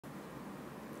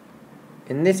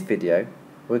In this video,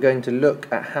 we're going to look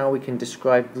at how we can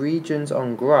describe regions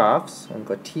on graphs, on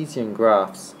Cartesian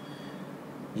graphs,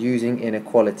 using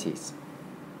inequalities.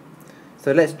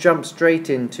 So let's jump straight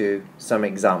into some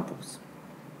examples.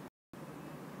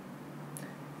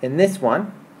 In this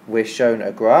one, we're shown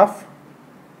a graph,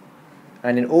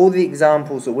 and in all the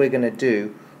examples that we're going to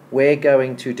do, we're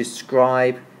going to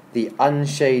describe the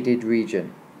unshaded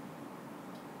region.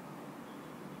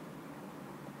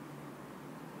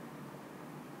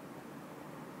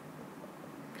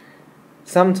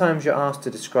 Sometimes you're asked to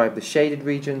describe the shaded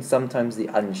region, sometimes the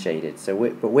unshaded.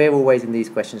 But we're always in these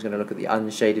questions going to look at the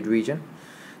unshaded region.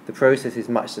 The process is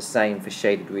much the same for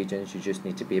shaded regions, you just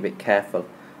need to be a bit careful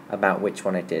about which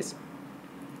one it is.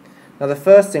 Now the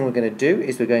first thing we're going to do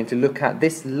is we're going to look at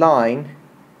this line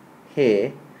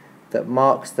here that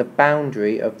marks the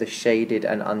boundary of the shaded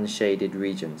and unshaded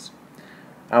regions.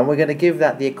 And we're going to give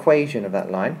that the equation of that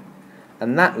line.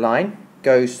 And that line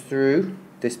goes through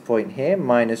this point here,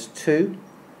 minus 2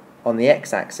 on the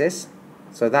x-axis.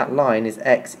 So that line is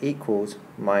x equals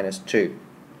minus 2.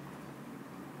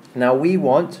 Now we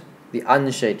want the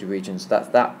unshaded region, so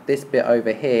that's this bit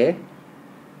over here,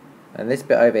 and this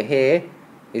bit over here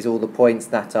is all the points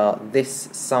that are this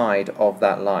side of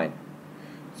that line.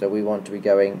 So we want to be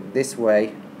going this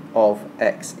way of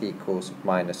x equals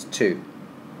minus 2.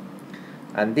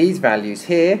 And these values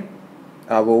here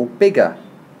are all bigger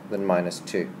than minus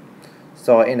 2.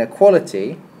 So our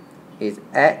inequality is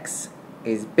x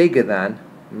is bigger than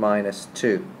minus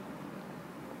 2.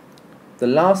 The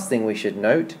last thing we should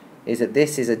note is that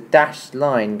this is a dashed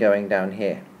line going down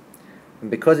here. And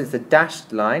because it's a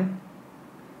dashed line,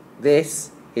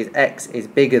 this is x is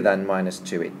bigger than minus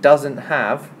 2. It doesn't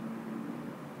have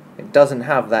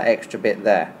that extra bit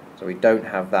there. So we don't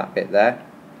have that bit there.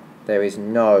 There is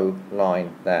no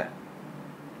line there.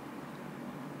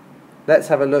 Let's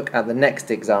have a look at the next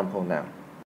example now.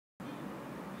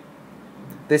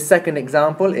 This second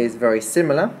example is very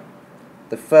similar.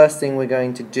 The first thing we're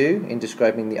going to do in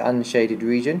describing the unshaded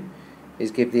region is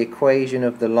give the equation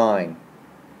of the line.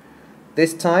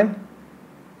 This time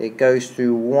it goes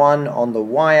through 1 on the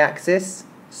y-axis,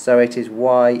 so it is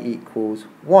y equals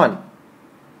 1.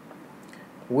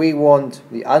 We want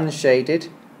the unshaded,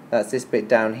 that's this bit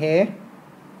down here,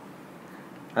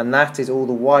 and that is all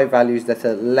the y values that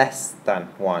are less than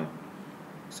 1.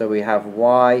 So we have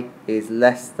y is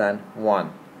less than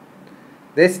 1.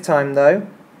 This time though,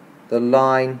 the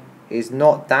line is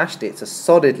not dashed, it's a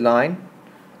solid line,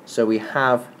 so we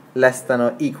have less than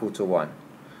or equal to 1.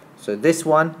 So this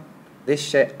one,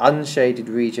 this unshaded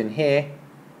region here,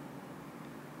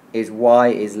 is y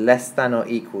is less than or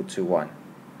equal to 1.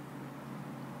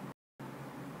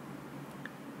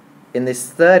 In this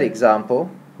third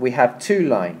example, we have two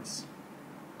lines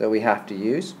that we have to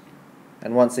use,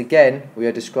 and once again we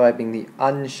are describing the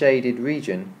unshaded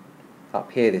region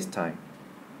up here this time.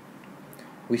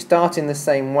 We start in the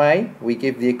same way, we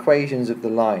give the equations of the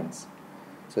lines.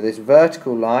 So this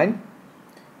vertical line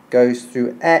goes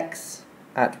through x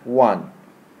at 1.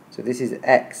 So this is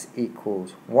x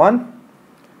equals 1,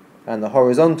 and the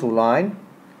horizontal line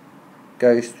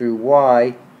goes through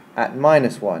y at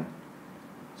minus 1.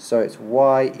 So it's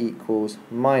y equals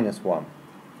minus 1.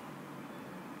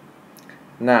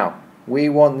 Now, we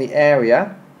want the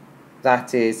area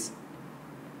that is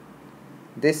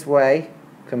this way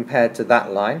compared to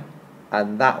that line,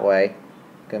 and that way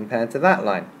compared to that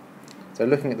line. So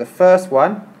looking at the first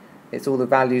one, it's all the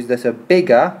values that are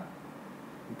bigger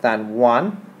than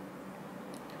 1.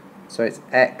 So it's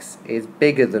x is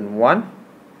bigger than 1.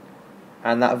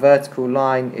 And that vertical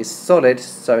line is solid,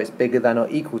 so it's bigger than or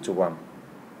equal to 1.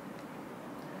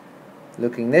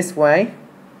 Looking this way,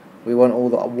 we want all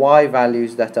the y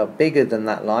values that are bigger than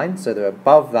that line, so they're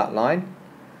above that line.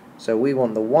 So we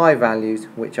want the y values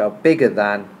which are bigger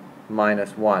than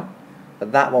minus 1.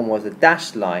 But that one was a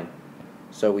dashed line,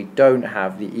 so we don't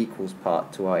have the equals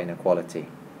part to our inequality.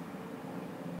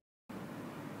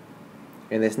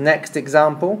 In this next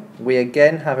example, we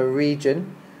again have a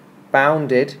region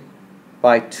bounded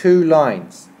by two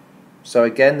lines. So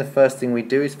again, the first thing we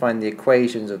do is find the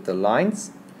equations of the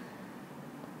lines.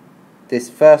 This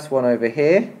first one over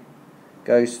here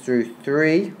goes through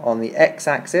 3 on the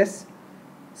x-axis,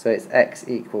 so it's x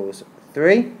equals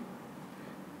 3,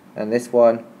 and this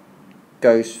one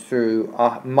goes through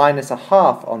minus a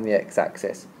half on the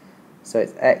x-axis, so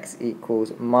it's x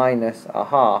equals minus a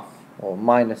half, or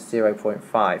minus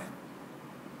 0.5.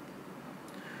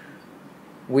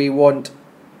 We want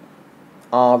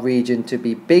our region to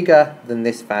be bigger than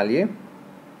this value,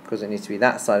 because it needs to be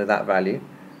that side of that value,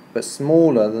 but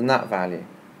smaller than that value.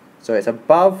 So it's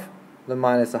above the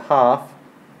minus a half,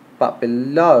 but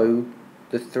below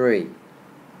the 3.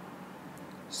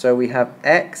 So we have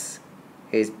x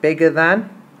is bigger than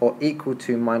or equal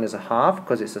to minus a half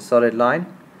because it's a solid line.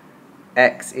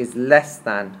 X is less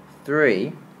than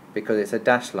 3 because it's a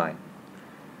dashed line.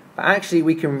 But actually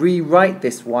we can rewrite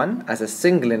this one as a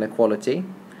single inequality.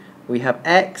 We have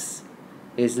x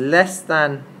is less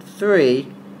than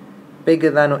 3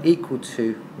 bigger than or equal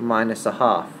to minus a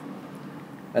half.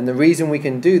 And the reason we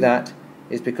can do that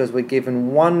is because we're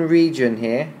given one region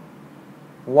here,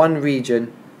 one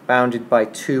region bounded by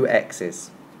two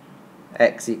x's.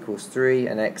 X equals 3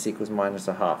 and x equals minus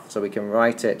a half. So we can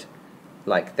write it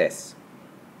like this.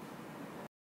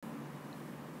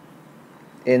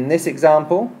 In this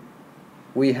example,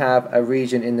 we have a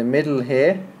region in the middle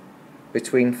here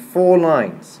between 4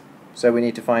 lines. So we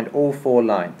need to find all 4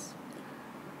 lines.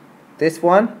 This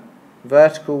one,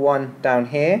 vertical one down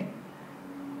here,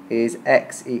 is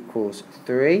x equals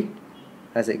 3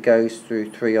 as it goes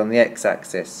through 3 on the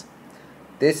x-axis.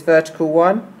 This vertical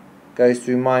one goes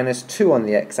through minus 2 on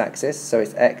the x-axis, so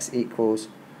it's x equals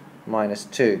minus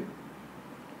 2.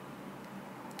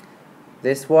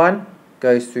 This one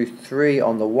goes through 3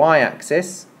 on the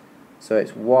y-axis, so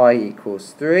it's y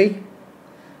equals 3.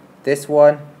 This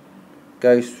one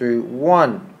goes through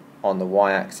 1 on the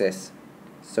y-axis,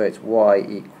 so it's y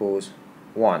equals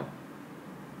 1.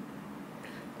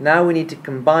 Now we need to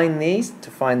combine these to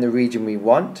find the region we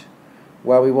want,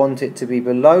 where we want it to be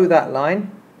below that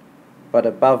line but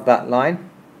above that line,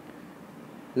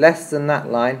 less than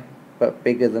that line but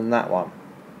bigger than that one.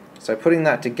 So putting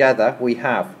that together, we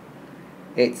have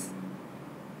it's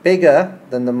bigger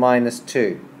than the minus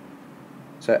 2.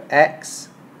 So x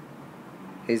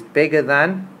is bigger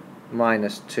than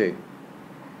minus 2.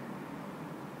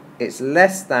 It's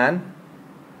less than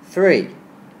 3.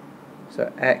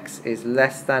 So x is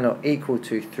less than or equal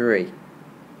to 3.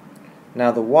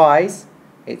 Now the y's,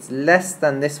 it's less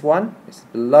than this one, it's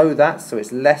below that, so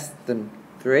it's less than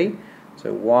 3.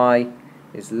 So y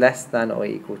is less than or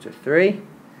equal to 3.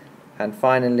 And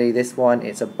finally this one,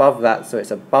 it's above that, so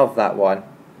it's above that one.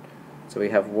 So we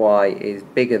have y is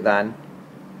bigger than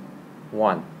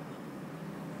 1.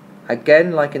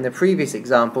 Again, like in the previous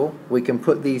example, we can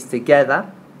put these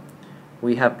together.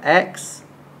 We have x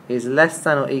is less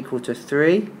than or equal to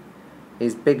 3,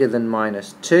 is bigger than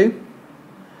minus 2.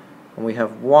 And we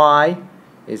have y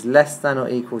is less than or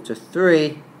equal to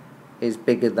 3, is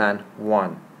bigger than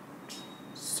 1.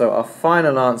 So our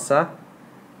final answer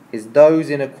is those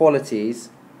inequalities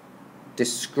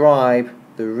describe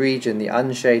the region, the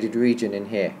unshaded region in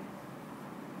here.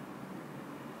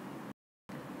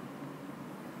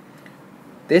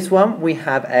 This one we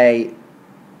have a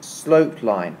sloped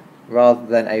line rather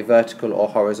than a vertical or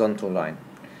horizontal line.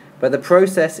 But the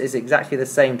process is exactly the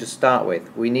same to start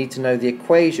with. We need to know the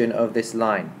equation of this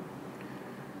line.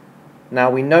 Now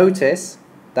we notice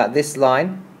that this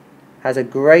line has a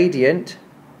gradient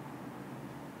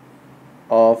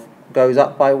of, goes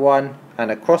up by 1 and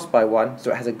across by 1,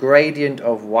 so it has a gradient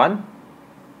of 1.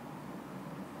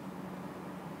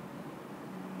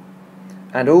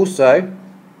 And also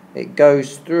it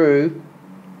goes through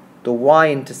the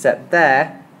y-intercept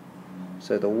there,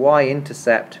 so the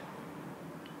y-intercept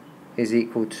is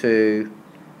equal to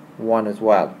 1 as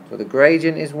well. So the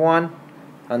gradient is 1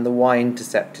 and the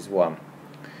y-intercept is 1.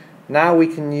 Now we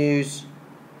can use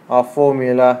our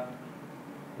formula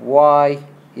y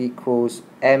equals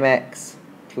mx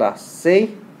plus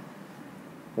c,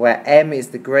 where m is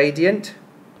the gradient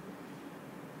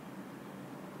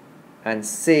and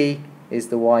c is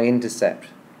the y-intercept.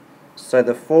 So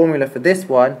the formula for this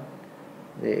one,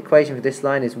 the equation for this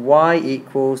line is y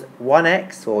equals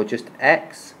 1x, or just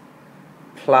x,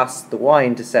 plus the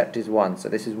y-intercept is 1. So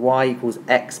this is y equals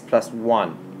x plus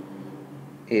 1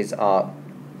 is our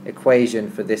equation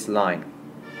for this line.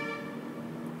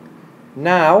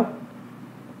 Now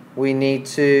we need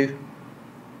to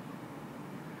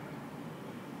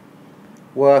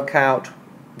work out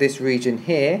this region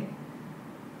here,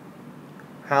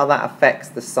 how that affects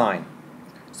the sign.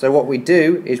 So what we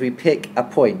do is we pick a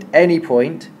point, any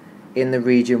point in the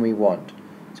region we want.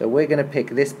 So we're going to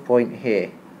pick this point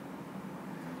here,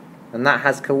 and that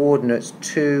has coordinates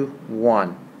 2,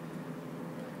 1.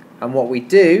 And what we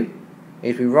do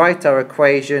is we write our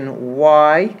equation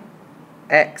y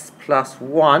x plus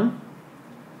 1,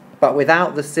 but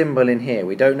without the symbol in here.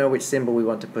 We don't know which symbol we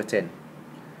want to put in.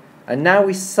 And now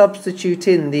we substitute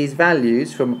in these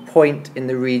values from a point in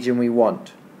the region we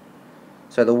want.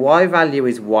 So the y value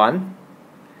is 1,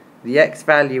 the x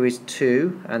value is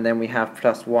 2, and then we have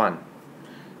plus 1.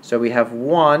 So we have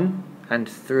 1 and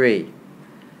 3.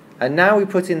 And now we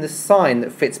put in the sign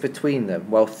that fits between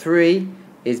them. Well, 3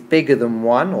 is bigger than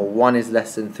 1, or 1 is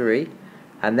less than 3,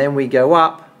 and then we go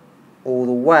up all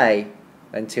the way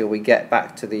until we get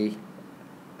back to the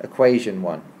equation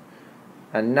 1.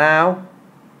 And now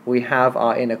we have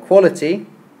our inequality,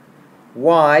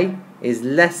 y is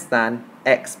less than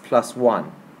x plus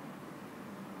 1.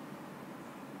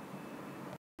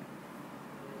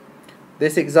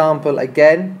 This example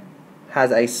again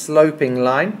has a sloping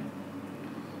line,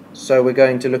 so we're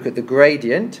going to look at the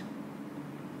gradient.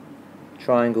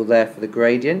 Triangle there for the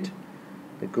gradient.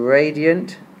 The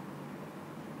gradient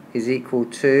is equal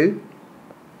to,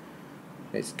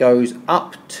 it goes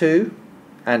up 2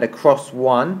 and across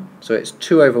 1, so it's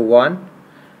 2 over 1,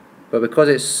 but because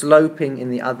it's sloping in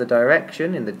the other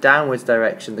direction, in the downwards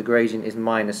direction, the gradient is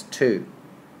minus 2.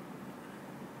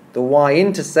 The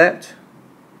y-intercept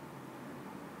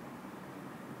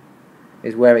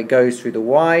is where it goes through the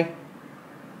y-axis,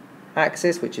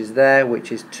 which is there,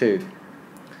 which is 2.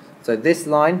 So this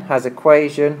line has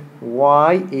equation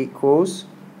y equals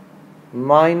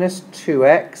minus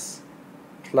 2x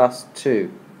plus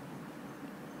 2.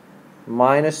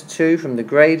 Minus 2 from the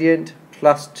gradient,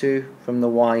 plus 2 from the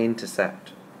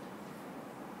y-intercept.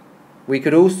 We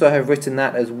could also have written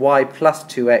that as y plus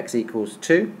 2x equals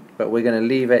 2, but we're going to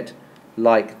leave it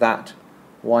like that,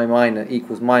 y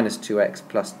equals minus 2x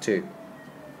plus 2.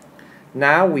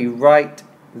 Now we write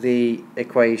the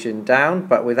equation down,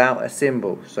 but without a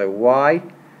symbol. So y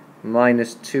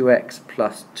minus 2x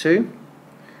plus 2,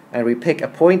 and we pick a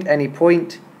point, any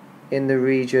point in the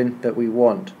region that we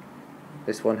want.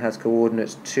 This one has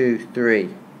coordinates 2, 3.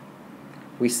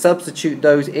 We substitute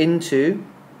those into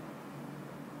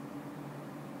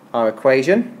our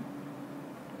equation.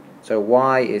 So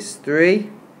y is 3.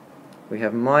 We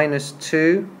have minus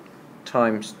 2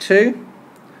 times 2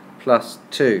 plus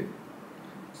 2.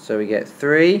 So we get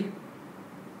 3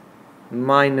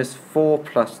 minus 4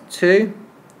 plus 2.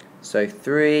 So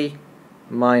 3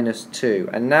 minus 2.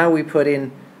 And now we put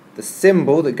in the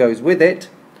symbol that goes with it.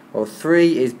 Well,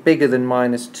 3 is bigger than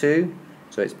minus 2.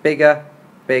 So it's bigger,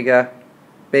 bigger,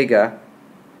 bigger.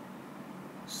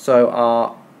 So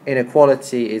our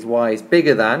inequality is y is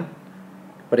bigger than,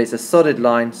 but it's a solid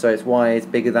line, so it's y is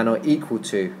bigger than or equal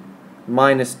to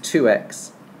minus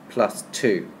 2x plus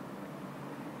 2.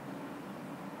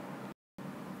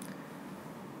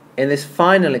 In this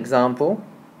final example,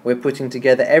 we're putting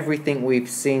together everything we've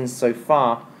seen so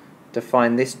far to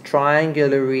find this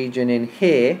triangular region in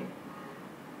here,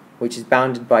 which is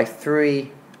bounded by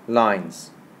 3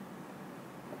 lines.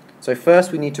 So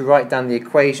first we need to write down the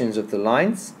equations of the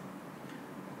lines.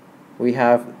 We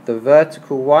have the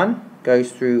vertical one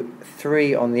goes through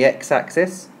 3 on the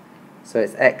x-axis, so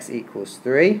it's x equals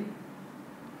 3.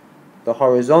 The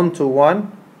horizontal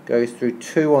one goes through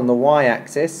 2 on the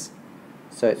y-axis,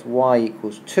 so it's y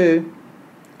equals 2.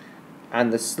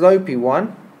 And the slopey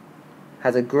one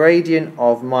has a gradient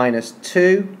of minus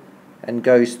 2 and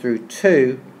goes through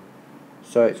 2,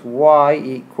 so it's y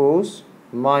equals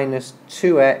minus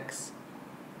 2x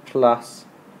plus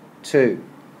 2.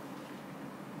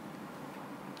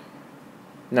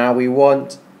 Now we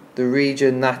want the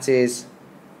region that is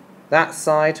that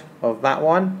side of that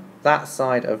one, that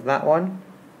side of that one,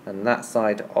 and that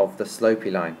side of the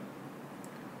slopey line.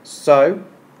 So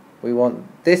we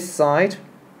want this side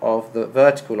of the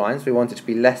vertical lines, we want it to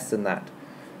be less than that.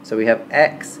 So we have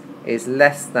x is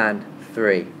less than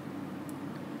 3.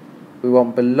 We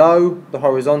want below the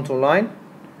horizontal line,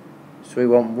 so we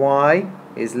want y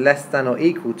is less than or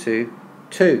equal to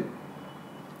 2.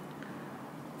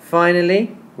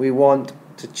 Finally, we want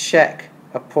to check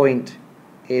a point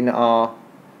in our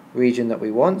region that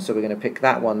we want, so we're going to pick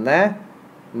that one there.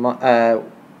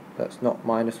 That's not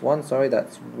minus 1, sorry,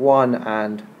 that's 1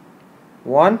 and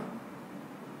 1.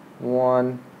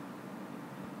 1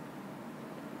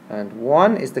 and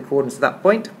 1 is the coordinates of that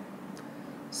point.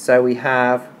 So we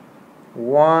have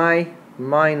y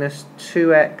minus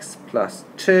 2x plus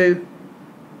 2.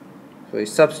 So we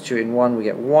substitute in 1, we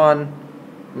get 1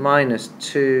 minus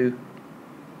 2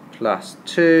 plus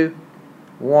 2.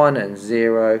 1 and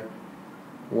 0.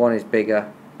 1 is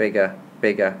bigger, bigger,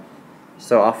 bigger.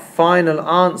 So our final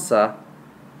answer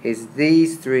is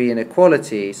these 3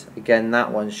 inequalities. Again,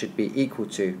 that one should be equal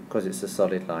to, because it's a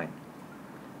solid line.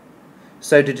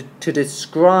 So to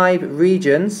describe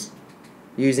regions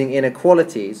using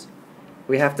inequalities,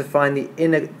 we have to find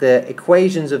the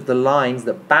equations of the lines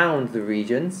that bound the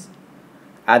regions,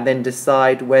 and then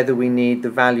decide whether we need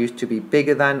the values to be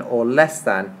bigger than or less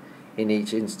than in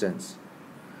each instance.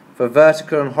 For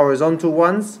vertical and horizontal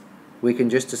ones, we can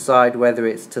just decide whether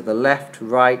it's to the left,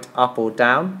 right, up or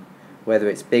down, whether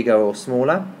it's bigger or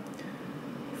smaller.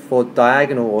 for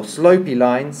diagonal or slopey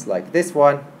lines like this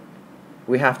one,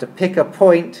 we have to pick a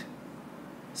point,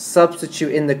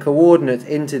 substitute in the coordinates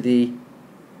into the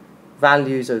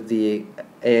values of the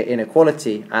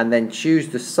inequality, and then choose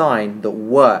the sign that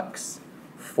works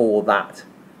for that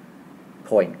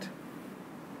point.